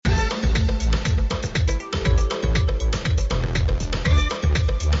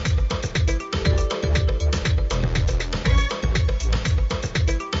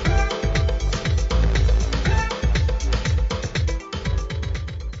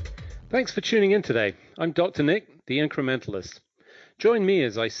Thanks for tuning in today. I'm Dr. Nick, the Incrementalist. Join me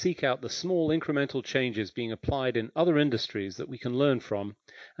as I seek out the small incremental changes being applied in other industries that we can learn from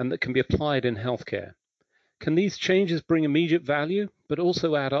and that can be applied in healthcare. Can these changes bring immediate value, but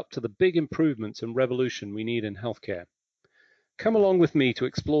also add up to the big improvements and revolution we need in healthcare? Come along with me to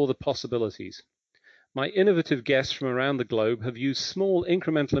explore the possibilities. My innovative guests from around the globe have used small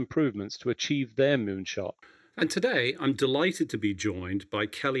incremental improvements to achieve their moonshot. And today, I'm delighted to be joined by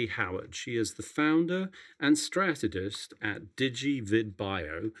Kelley Howard. She is the founder and strategist at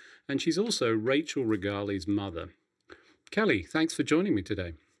DigiVidBio, and she's also Rachel Regali's mother. Kelley, thanks for joining me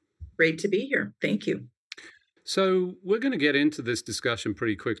today. Great to be here. Thank you. So we're going to get into this discussion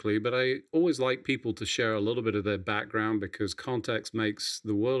pretty quickly, but I always like people to share a little bit of their background because context makes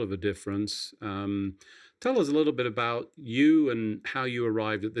the world of a difference. Tell us a little bit about you and how you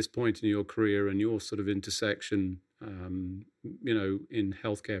arrived at this point in your career and your sort of intersection, in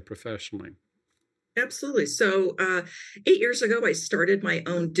healthcare professionally. Absolutely. So 8 years ago, I started my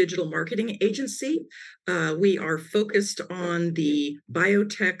own digital marketing agency. We are focused on the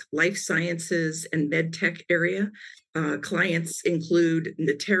biotech, life sciences, and med tech area. Clients include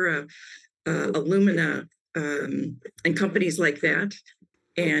Natera, Illumina, and companies like that.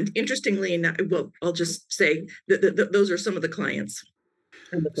 And interestingly, I'll just say that those are some of the clients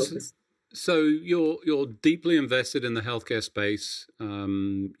and the focus. So you're deeply invested in the healthcare space.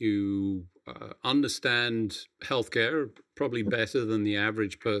 You understand healthcare probably better than the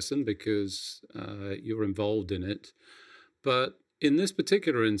average person because you're involved in it. But in this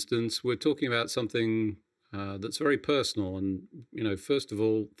particular instance, we're talking about something that's very personal. And, first of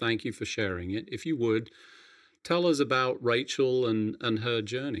all, thank you for sharing it. If you would, tell us about Rachel and her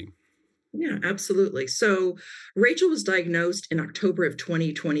journey. Yeah, absolutely. So Rachel was diagnosed in October of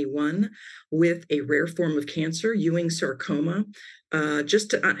 2021 with a rare form of cancer, Ewing sarcoma.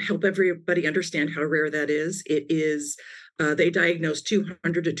 Just to help everybody understand how rare that is, they diagnose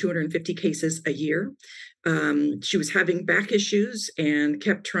 200 to 250 cases a year. She was having back issues and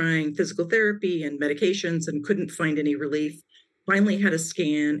kept trying physical therapy and medications and couldn't find any relief. Finally had a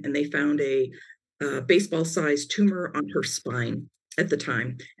scan and they found a baseball-sized tumor on her spine at the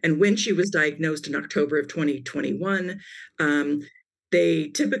time. And when she was diagnosed in October of 2021, they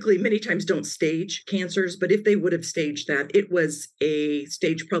typically many times don't stage cancers, but if they would have staged that, it was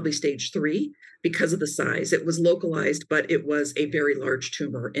probably stage 3 because of the size. It was localized, but it was a very large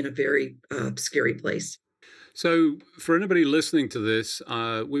tumor in a very scary place. So for anybody listening to this,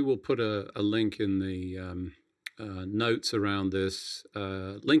 we will put a link in the notes around this,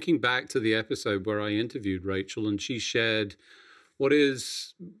 linking back to the episode where I interviewed Rachel, and she shared what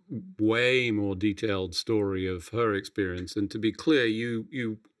is way more detailed story of her experience. And to be clear,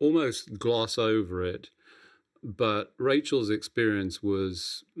 you almost gloss over it, but Rachel's experience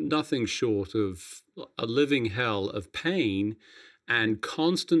was nothing short of a living hell of pain and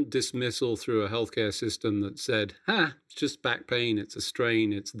constant dismissal through a healthcare system that said, it's just back pain, it's a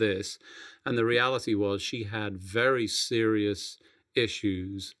strain, it's this. And the reality was she had very serious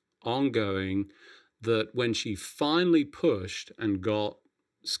issues ongoing that when she finally pushed and got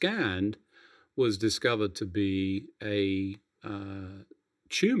scanned, was discovered to be a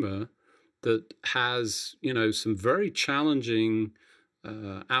tumor that has, some very challenging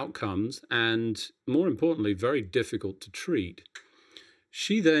outcomes and, more importantly, very difficult to treat.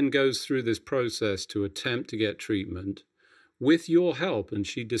 She then goes through this process to attempt to get treatment with your help, and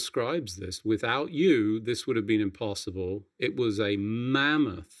she describes this. Without you, this would have been impossible. It was a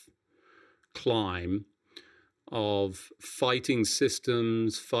mammoth climb of fighting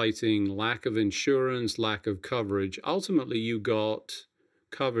systems, fighting lack of insurance, lack of coverage. Ultimately, you got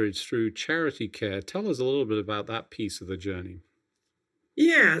coverage through charity care. Tell us a little bit about that piece of the journey.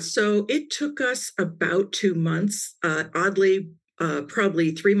 Yeah, so it took us about 2 months. Oddly,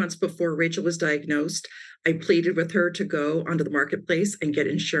 probably 3 months before Rachel was diagnosed, I pleaded with her to go onto the marketplace and get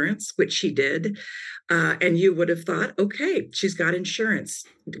insurance, which she did. And you would have thought, okay, she's got insurance.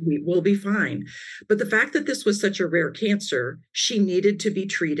 We'll be fine. But the fact that this was such a rare cancer, she needed to be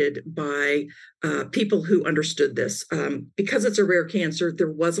treated by people who understood this. Because it's a rare cancer,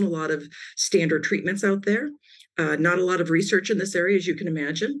 there wasn't a lot of standard treatments out there. Not a lot of research in this area, as you can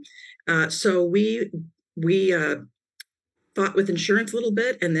imagine. So we fought with insurance a little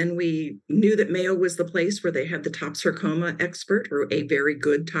bit, and then we knew that Mayo was the place where they had the top sarcoma expert, or a very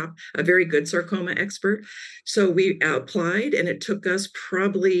good sarcoma expert. So we applied, and it took us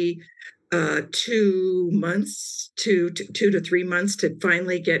probably 2 months, 2 to 3 months to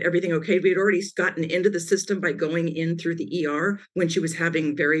finally get everything okay. We had already gotten into the system by going in through the ER when she was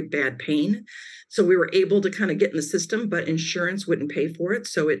having very bad pain. So we were able to kind of get in the system, but insurance wouldn't pay for it.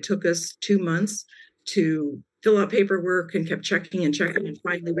 So it took us 2 months to fill out paperwork and kept checking and checking. And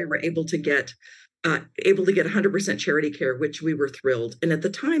finally, we were able to get 100% charity care, which we were thrilled. And at the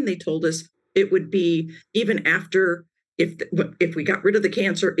time, they told us it would be even after, if we got rid of the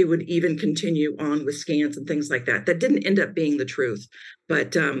cancer, it would even continue on with scans and things like that. That didn't end up being the truth,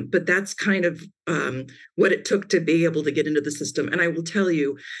 but that's kind of what it took to be able to get into the system. And I will tell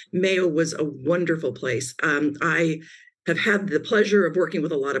you, Mayo was a wonderful place. I have had the pleasure of working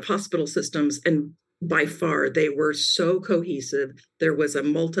with a lot of hospital systems, and by far they were so cohesive. There was a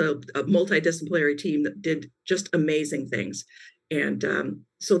multidisciplinary team that did just amazing things, and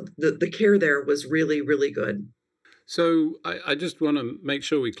so the care there was really, really good. So I just want to make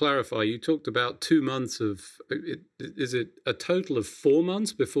sure we clarify. You talked about 2 months of, is it a total of 4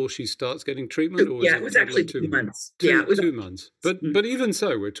 months before she starts getting treatment? Or yeah, it was actually 2 months. Yeah, it was 2 months. But even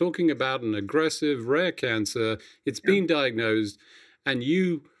so, we're talking about an aggressive, rare cancer. It's been diagnosed, and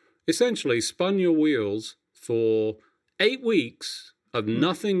you essentially spun your wheels for 8 weeks of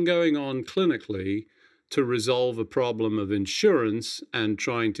nothing going on clinically to resolve a problem of insurance and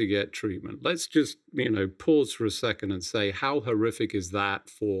trying to get treatment. Let's just, pause for a second and say, how horrific is that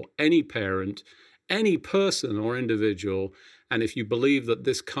for any parent, any person or individual? And if you believe that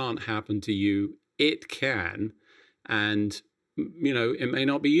this can't happen to you, it can. And, it may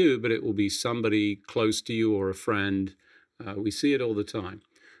not be you, but it will be somebody close to you or a friend. We see it all the time.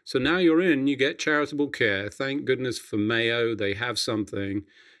 So now you're in, you get charitable care. Thank goodness for Mayo, they have something.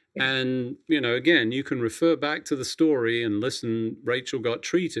 And, again, you can refer back to the story and listen, Rachel got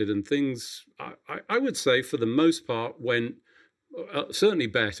treated and things, I would say for the most part, went certainly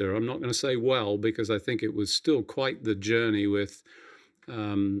better. I'm not going to say well, because I think it was still quite the journey with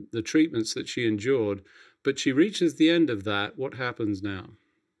the treatments that she endured. But she reaches the end of that. What happens now?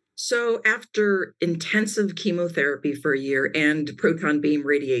 So after intensive chemotherapy for a year and proton beam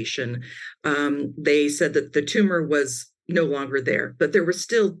radiation, they said that the tumor was no longer there, but there was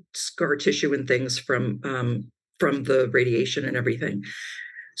still scar tissue and things from the radiation and everything.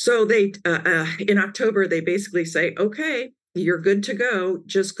 So they in October, they basically say, okay, you're good to go.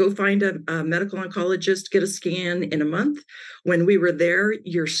 Just go find a medical oncologist, get a scan in a month. When we were there,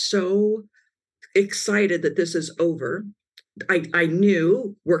 you're so excited that this is over. I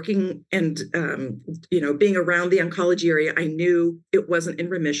knew, working and being around the oncology area, I knew it wasn't in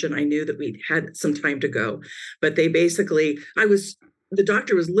remission. I knew that we had some time to go, but they basically, the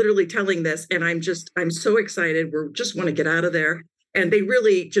doctor was literally telling this, and I'm so excited. We just want to get out of there. And they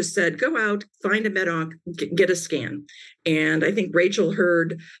really just said, go out, find a med onc, get a scan. And I think Rachel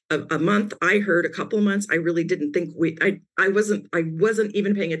heard a month. I heard a couple of months. I really didn't think I wasn't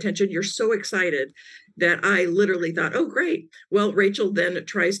even paying attention. You're so excited that I literally thought, oh, great. Well, Rachel then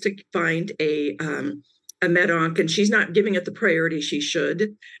tries to find a med onc, and she's not giving it the priority she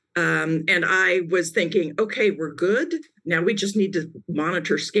should. And I was thinking, okay, we're good. Now we just need to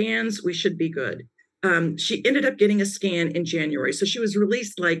monitor scans. We should be good. She ended up getting a scan in January. So she was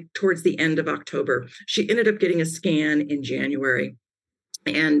released like towards the end of October. She ended up getting a scan in January,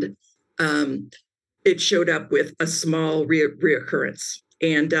 and it showed up with a small reoccurrence.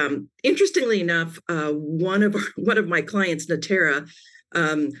 And interestingly enough, one of my clients, Natera,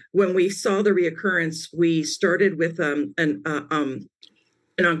 when we saw the reoccurrence, we started with an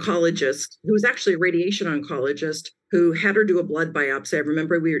oncologist who was actually a radiation oncologist, who had her do a blood biopsy. I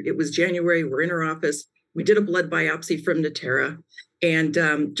remember it was January, we're in her office. We did a blood biopsy from Natera. And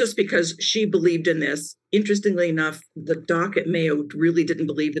just because she believed in this, interestingly enough, the doc at Mayo really didn't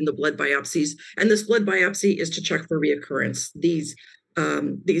believe in the blood biopsies. And this blood biopsy is to check for reoccurrence. These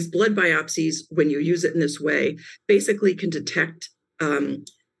blood biopsies, when you use it in this way, basically can detect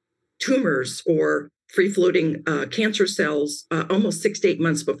tumors or free-floating cancer cells almost 6 to 8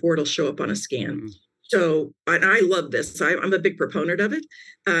 months before it'll show up on a scan. Mm-hmm. So, and I love this. I'm a big proponent of it.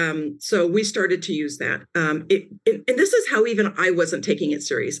 So we started to use that. And this is how even I wasn't taking it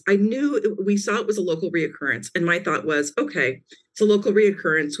serious. I knew we saw it was a local reoccurrence. And my thought was, okay, it's a local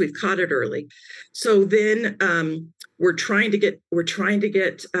reoccurrence. We've caught it early. So then we're trying to get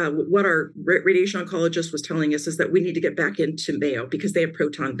what our radiation oncologist was telling us is that we need to get back into Mayo because they have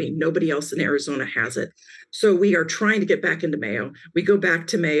proton beam. Nobody else in Arizona has it. So we are trying to get back into Mayo. We go back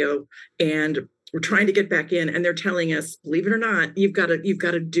to Mayo and we're trying to get back in, and they're telling us, believe it or not, you've got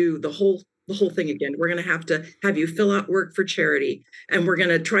to do the whole the whole thing again. We're going to have you fill out work for charity, and we're going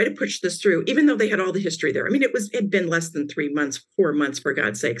to try to push this through, even though they had all the history there. I mean, it had been less than 3 months, 4 months, for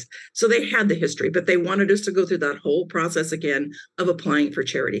God's sakes. So they had the history, but they wanted us to go through that whole process again of applying for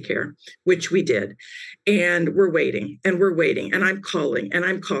charity care, which we did. And we're waiting, and I'm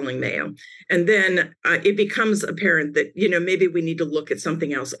calling Mayo. And then it becomes apparent that, maybe we need to look at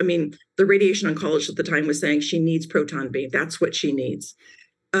something else. I mean, the radiation oncologist at the time was saying she needs proton beam. That's what she needs.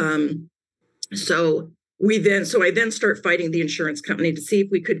 So I then start fighting the insurance company to see if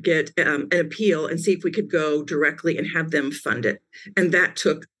we could get an appeal and see if we could go directly and have them fund it. And that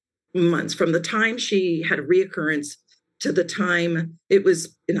took months. From the time she had a reoccurrence to the time, it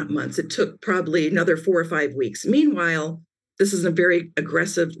was not months, it took probably another 4 or 5 weeks. Meanwhile, this is a very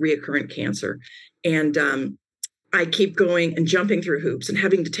aggressive reoccurrent cancer. And I keep going and jumping through hoops and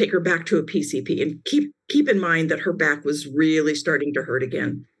having to take her back to a PCP, and keep in mind that her back was really starting to hurt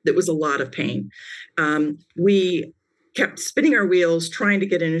again. There was a lot of pain. We kept spinning our wheels, trying to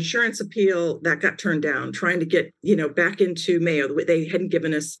get an insurance appeal that got turned down, trying to get, back into Mayo. They hadn't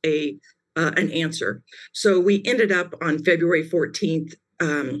given us an answer. So we ended up on February 14th,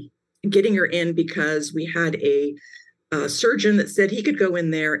 getting her in because we had a surgeon that said he could go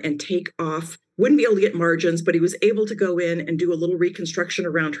in there and take off, wouldn't be able to get margins, but he was able to go in and do a little reconstruction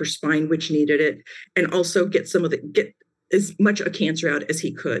around her spine, which needed it, and also get as much of cancer out as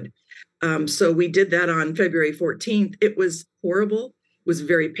he could. So we did that on February 14th. It was horrible, was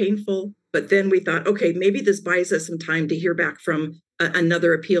very painful. But then we thought, okay, maybe this buys us some time to hear back from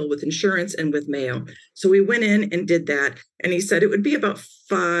another appeal with insurance and with Mayo. So we went in and did that. And he said it would be about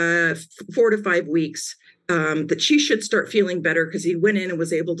 4 to 5 weeks that she should start feeling better, because he went in and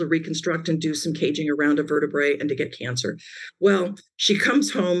was able to reconstruct and do some caging around a vertebrae and to get cancer. Well, she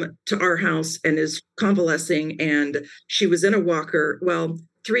comes home to our house and is convalescing, and she was in a walker. Well,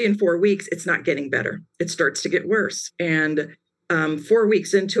 3 and 4 weeks, it's not getting better. It starts to get worse. And 4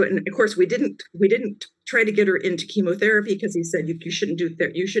 weeks into it, and of course we didn't try to get her into chemotherapy, because he said you shouldn't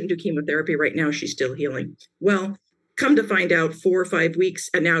do chemotherapy right now. She's still healing. Well, come to find out, 4 or 5 weeks,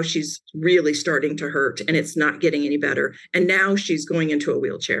 and now she's really starting to hurt, and it's not getting any better. And now she's going into a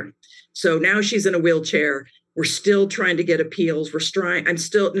wheelchair. So now she's in a wheelchair. We're still trying to get appeals.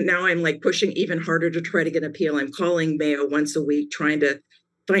 I'm like pushing even harder to try to get an appeal. I'm calling Mayo once a week, trying to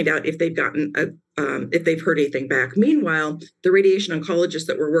find out if they've gotten if they've heard anything back. Meanwhile, the radiation oncologist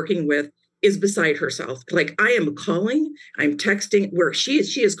that we're working with is beside herself. Like, I am calling, I'm texting, where she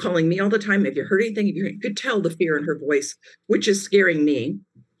is calling me all the time. Have you heard anything? You could tell the fear in her voice, which is scaring me.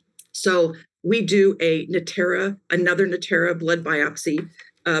 So we do another Natera blood biopsy,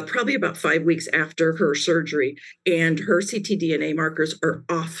 probably about 5 weeks after her surgery, and her ctDNA markers are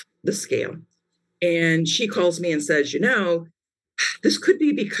off the scale. And she calls me and says, this could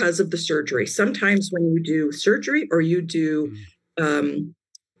be because of the surgery. Sometimes when you do surgery or you do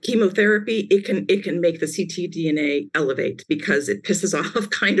chemotherapy, it can make the ctDNA elevate because it pisses off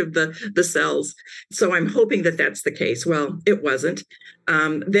kind of the cells. So I'm hoping that that's the case. Well, it wasn't.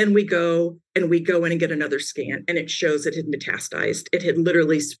 Then we go in and get another scan, and it shows it had metastasized. It had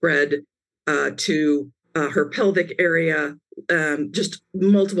literally spread to her pelvic area, just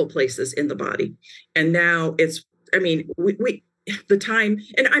multiple places in the body. And now the time,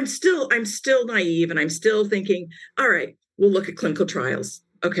 and I'm still naive, and I'm still thinking, all right, we'll look at clinical trials.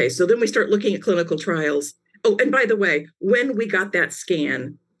 Okay, so then we start looking at clinical trials. Oh, and by the way, when we got that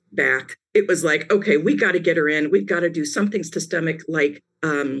scan back, it was like, okay, we got to get her in. We've got to do something systemic, like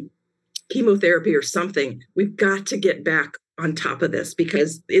chemotherapy or something. We've got to get back on top of this,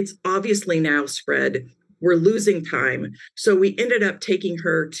 because it's obviously now spread. We're losing time. So we ended up taking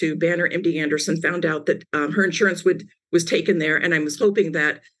her to Banner MD Anderson, found out that her insurance was taken there. And I was hoping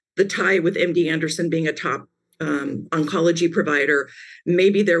that the tie with MD Anderson being a top oncology provider,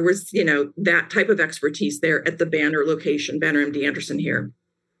 maybe there was, that type of expertise there at the Banner location, Banner MD Anderson here.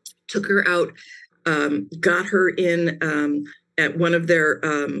 Took her out, got her in at one of their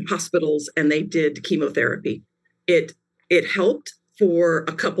hospitals, and they did chemotherapy. It helped for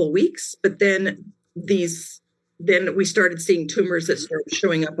a couple weeks, but then we started seeing tumors that started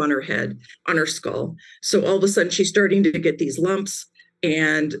showing up on her head, on her skull. So all of a sudden she's starting to get these lumps.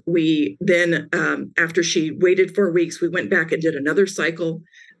 And we then, after she waited 4 weeks, we went back and did another cycle.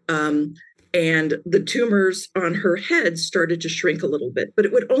 And the tumors on her head started to shrink a little bit, but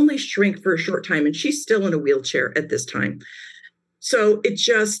it would only shrink for a short time. And she's still in a wheelchair at this time. So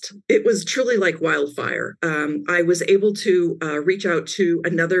it was truly like wildfire. I was able to reach out to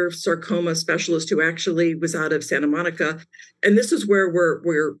another sarcoma specialist who actually was out of Santa Monica. And this is where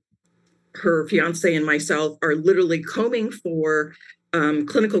her fiance and myself are literally combing for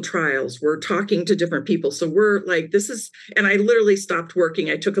clinical trials. We're talking to different people. So we're like, this is, and I literally stopped working.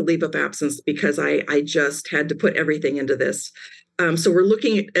 I took a leave of absence because I just had to put everything into this. So we're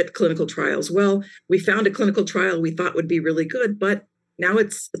looking at clinical trials. Well, we found a clinical trial we thought would be really good, but now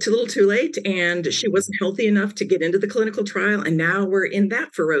it's a little too late, and she wasn't healthy enough to get into the clinical trial. And now we're in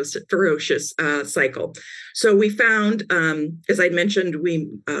that ferocious cycle. So we found, as I mentioned, we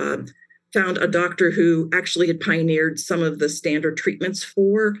found a doctor who actually had pioneered some of the standard treatments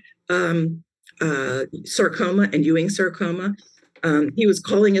for sarcoma and Ewing sarcoma. He was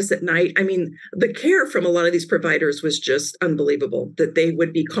calling us at night. I mean, the care from a lot of these providers was just unbelievable, that they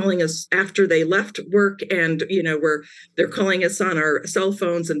would be calling us after they left work, and, they're calling us on our cell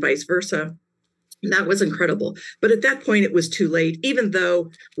phones and vice versa. And that was incredible. But at that point, it was too late, even though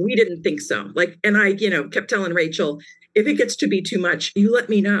we didn't think so. And I, kept telling Rachel, if it gets to be too much, you let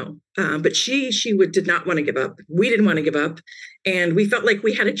me know. But she did not want to give up. We didn't want to give up. And we felt like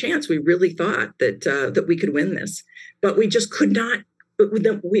we had a chance. We really thought that we could win this, but we just could not.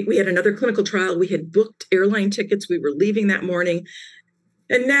 We had another clinical trial. We had booked airline tickets. We were leaving that morning.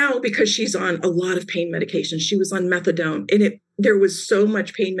 And now, because she's on a lot of pain medication, she was on methadone, and there was so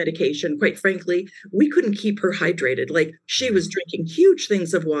much pain medication, quite frankly, we couldn't keep her hydrated. Like, she was drinking huge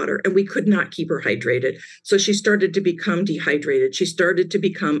things of water, and we could not keep her hydrated. So she started to become dehydrated. She started to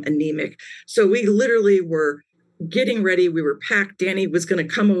become anemic. So we literally were getting ready. We were packed. Danny was going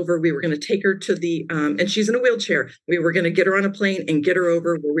to come over. We were going to take her to the, and she's in a wheelchair. We were going to get her on a plane and get her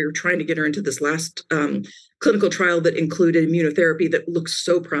over, where we were trying to get her into this last clinical trial that included immunotherapy that looks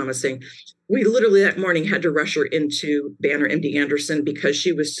so promising. We literally that morning had to rush her into Banner MD Anderson because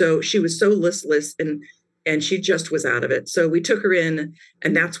she was so listless, and she just was out of it. So we took her in,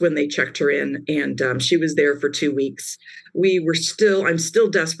 and that's when they checked her in, and she was there for 2 weeks. I'm still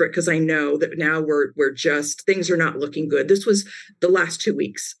desperate, because I know that now we're just, things are not looking good. This was the last 2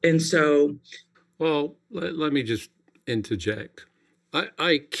 weeks. And so. Well, let me just interject.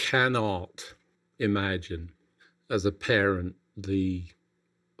 I cannot imagine, as a parent, the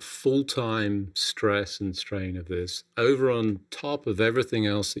full-time stress and strain of this, over on top of everything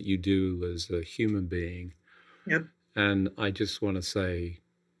else that you do as a human being. Yep. And I just want to say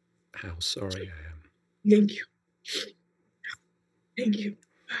how sorry I am. Thank you. Thank you.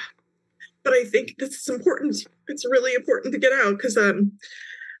 But I think this is important. It's really important to get out, because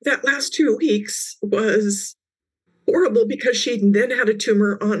that last 2 weeks was horrible, because she then had a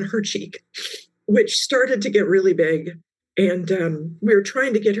tumor on her cheek, which started to get really big. And we were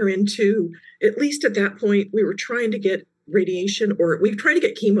trying to get her into, at least at that point, we were trying to get radiation, or we tried to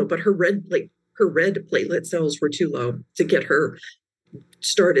get chemo, but her red platelet cells were too low to get her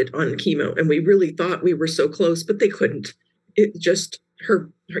started on chemo. And we really thought we were so close, but they couldn't. It just,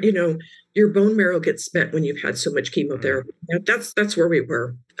 your bone marrow gets spent when you've had so much chemotherapy. That's where we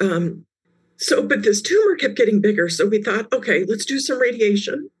were. But this tumor kept getting bigger. So we thought, okay, let's do some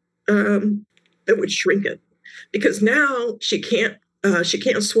radiation that would shrink it, because now she can't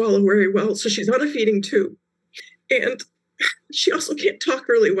swallow very well. So she's on a feeding tube, and she also can't talk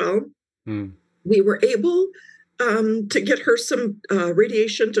really well. We were able to get her some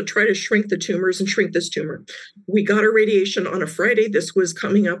radiation to try to shrink the tumors and shrink this tumor. We got her radiation on a Friday. This was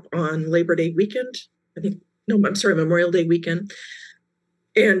coming up on Labor Day weekend. Memorial Day weekend.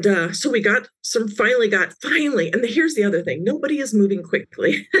 And so we finally, and here's the other thing. Nobody is moving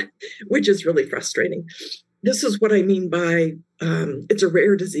quickly, which is really frustrating. This is what I mean by it's a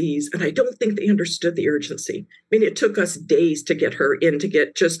rare disease, and I don't think they understood the urgency. I mean, it took us days to get her in to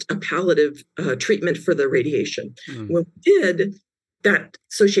get just a palliative treatment for the radiation. When we did that,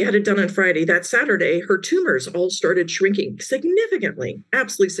 so she had it done on Friday. That Saturday, her tumors all started shrinking significantly,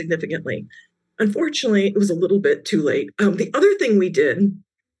 absolutely significantly. Unfortunately, it was a little bit too late. The other thing we did,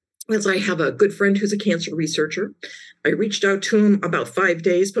 as I have a good friend who's a cancer researcher, I reached out to him about 5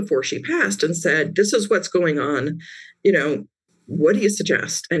 days before she passed and said, this is what's going on. What do you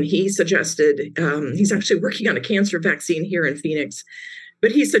suggest? And he suggested, he's actually working on a cancer vaccine here in Phoenix,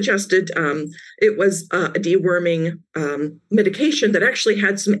 but he suggested it was a deworming medication that actually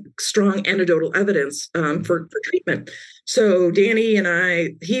had some strong anecdotal evidence for treatment. So Danny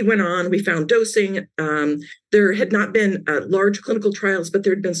and he went on, we found dosing. There had not been large clinical trials, but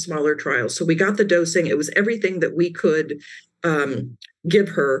there had been smaller trials. So we got the dosing. It was everything that we could give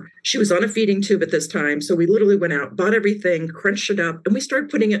her. She was on a feeding tube at this time. So we literally went out, bought everything, crunched it up, and we started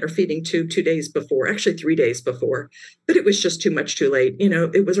putting it in her feeding tube 2 days before, actually 3 days before. But it was just too much too late.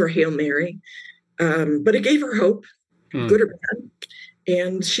 It was our Hail Mary. But it gave her hope, good or bad.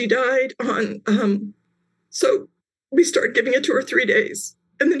 And she died on, so we started giving it to her 3 days.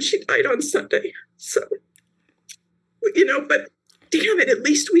 And then she died on Sunday. So, but damn it, at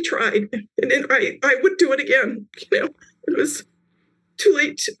least we tried. And then I would do it again. It was too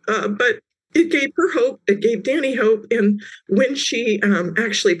late, but it gave her hope. It gave Danny hope. And when she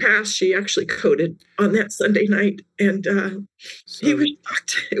actually passed, she actually coded on that Sunday night. And he was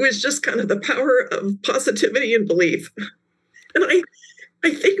shocked. It was just kind of the power of positivity and belief. And I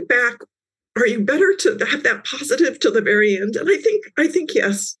think back, are you better to have that positive to the very end? And I think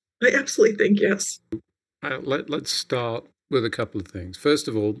yes. I absolutely think yes. Let's start with a couple of things. First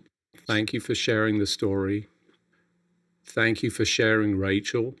of all, thank you for sharing the story. Thank you for sharing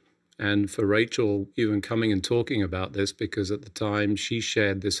Rachel, and for Rachel even coming and talking about this, because at the time she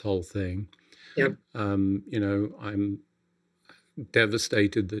shared this whole thing. Yep. I'm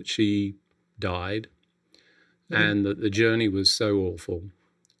devastated that she died, and that the journey was so awful.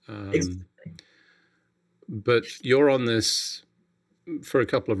 Exactly. But you're on this for a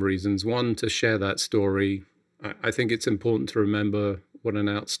couple of reasons. One, to share that story. I think it's important to remember what an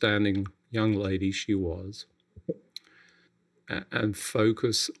outstanding young lady she was, and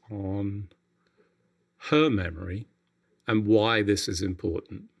focus on her memory and why this is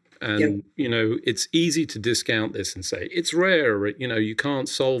important. And, it's easy to discount this and say, it's rare, you can't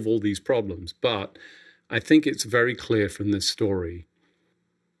solve all these problems. But I think it's very clear from this story,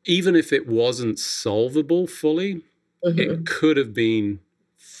 even if it wasn't solvable fully, it could have been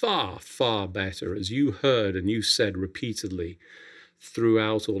far, far better. As you heard and you said repeatedly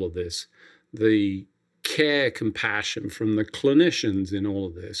throughout all of this, the care, compassion from the clinicians in all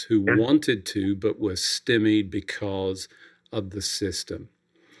of this who wanted to, but were stymied because of the system.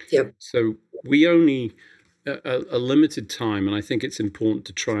 Yep. So we only a limited time, and I think it's important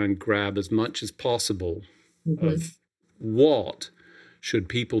to try and grab as much as possible of what should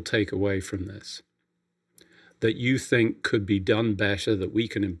people take away from this that you think could be done better, that we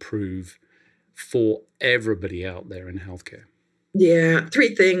can improve for everybody out there in healthcare. Yeah,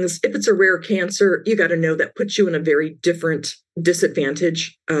 3 things. If it's a rare cancer, you got to know that puts you in a very different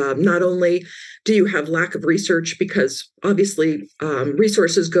disadvantage. Not only do you have lack of research, because obviously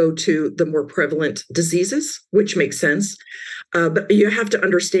resources go to the more prevalent diseases, which makes sense. But you have to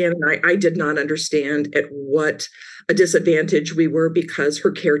understand, and I did not understand at what a disadvantage we were, because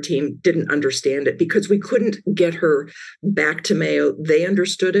her care team didn't understand it, because we couldn't get her back to Mayo. They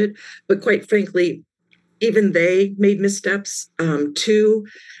understood it, but quite frankly, even they made missteps. 2,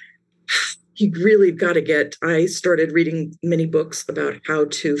 you really got to I started reading many books about how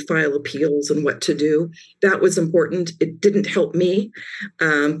to file appeals and what to do. That was important. It didn't help me.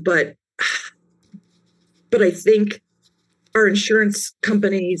 But I think our insurance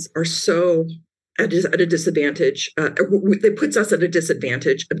companies are so at a disadvantage. It puts us at a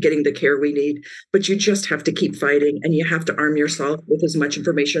disadvantage of getting the care we need, but you just have to keep fighting, and you have to arm yourself with as much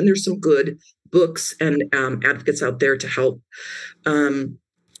information. There's some good books and advocates out there to help. And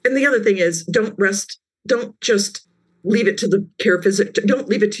the other thing is, don't just leave it to the don't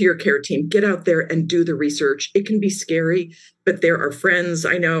leave it to your care team. Get out there and do the research. It can be scary, but there are friends.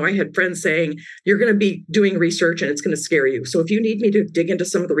 I know I had friends saying, you're going to be doing research and it's going to scare you. So if you need me to dig into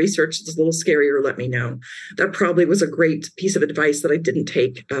some of the research that's a little scarier, let me know. That probably was a great piece of advice that I didn't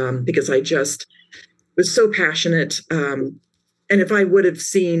take, because I just was so passionate. And if I would have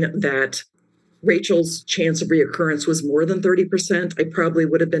seen that Rachel's chance of reoccurrence was more than 30%, I probably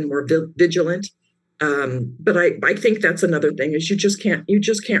would have been more vigilant. But I think that's another thing, is you just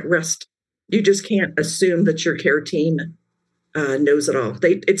can't rest. You just can't assume that your care team knows it all.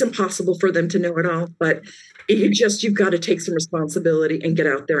 It's impossible for them to know it all, but you've got to take some responsibility and get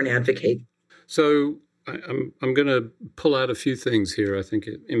out there and advocate. So I'm going to pull out a few things here I think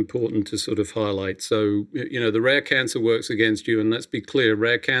it's important to sort of highlight. So, the rare cancer works against you, and let's be clear,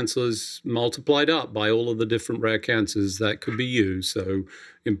 rare cancer is multiplied up by all of the different rare cancers that could be used. So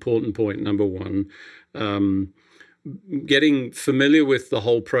important point number 1. Getting familiar with the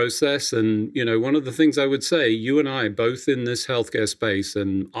whole process. And, one of the things I would say, you and I both in this healthcare space,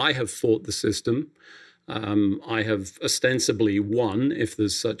 and I have fought the system. I have ostensibly won, if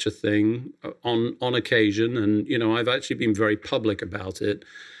there's such a thing, on occasion. And, I've actually been very public about it.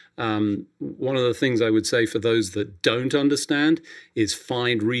 One of the things I would say for those that don't understand is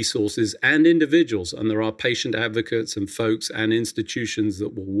find resources and individuals. And there are patient advocates and folks and institutions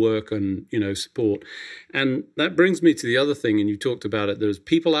that will work and, support. And that brings me to the other thing, and you talked about it. There's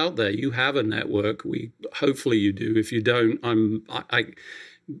people out there. You have a network. Hopefully you do. If you don't, I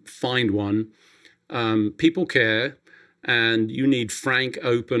find one. People care. And you need frank,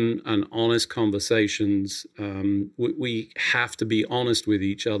 open, and honest conversations. We have to be honest with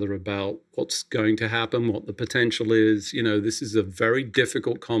each other about what's going to happen, what the potential is. This is a very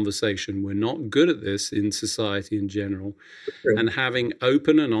difficult conversation. We're not good at this in society in general. True. And having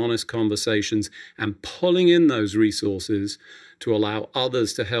open and honest conversations and pulling in those resources to allow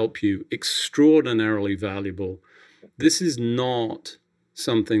others to help you, extraordinarily valuable. This is not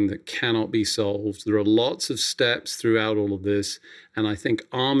something that cannot be solved. There are lots of steps throughout all of this, and I think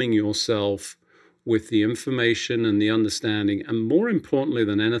arming yourself with the information and the understanding, and more importantly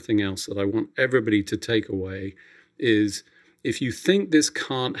than anything else that I want everybody to take away, is if you think this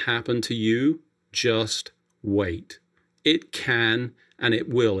can't happen to you, just wait. It can and it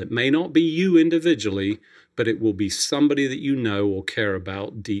will. It may not be you individually, but it will be somebody that you know or care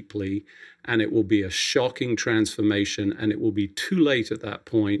about deeply, and it will be a shocking transformation, and it will be too late at that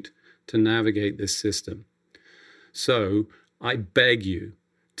point to navigate this system. So I beg you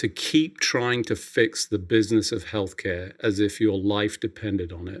to keep trying to fix the business of healthcare as if your life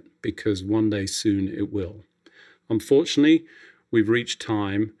depended on it, because one day soon it will. Unfortunately, we've reached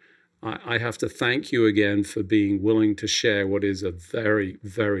time. I have to thank you again for being willing to share what is a very,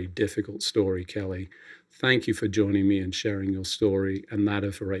 very difficult story, Kelley. Thank you for joining me and sharing your story and that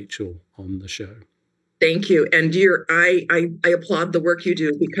of Rachel on the show. Thank you. And I applaud the work you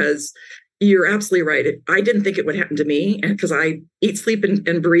do, because you're absolutely right. I didn't think it would happen to me, because I eat, sleep,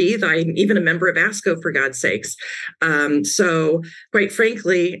 and breathe. I'm even a member of ASCO, for God's sakes. So quite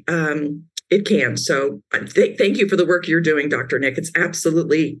frankly, it can. So thank you for the work you're doing, Dr. Nick. It's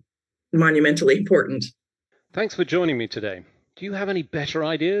absolutely monumentally important. Thanks for joining me today. Do you have any better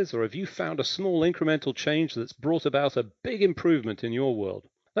ideas, or have you found a small incremental change that's brought about a big improvement in your world?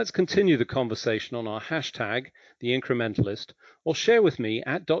 Let's continue the conversation on our hashtag, The Incrementalist, or share with me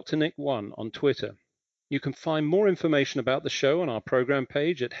at Dr. Nick1 on Twitter. You can find more information about the show on our program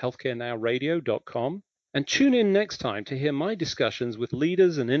page at healthcarenowradio.com, and tune in next time to hear my discussions with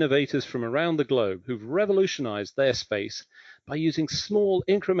leaders and innovators from around the globe who've revolutionized their space by using small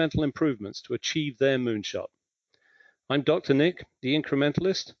incremental improvements to achieve their moonshot. I'm Dr. Nick, the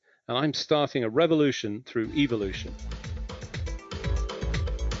Incrementalist, and I'm starting a revolution through evolution.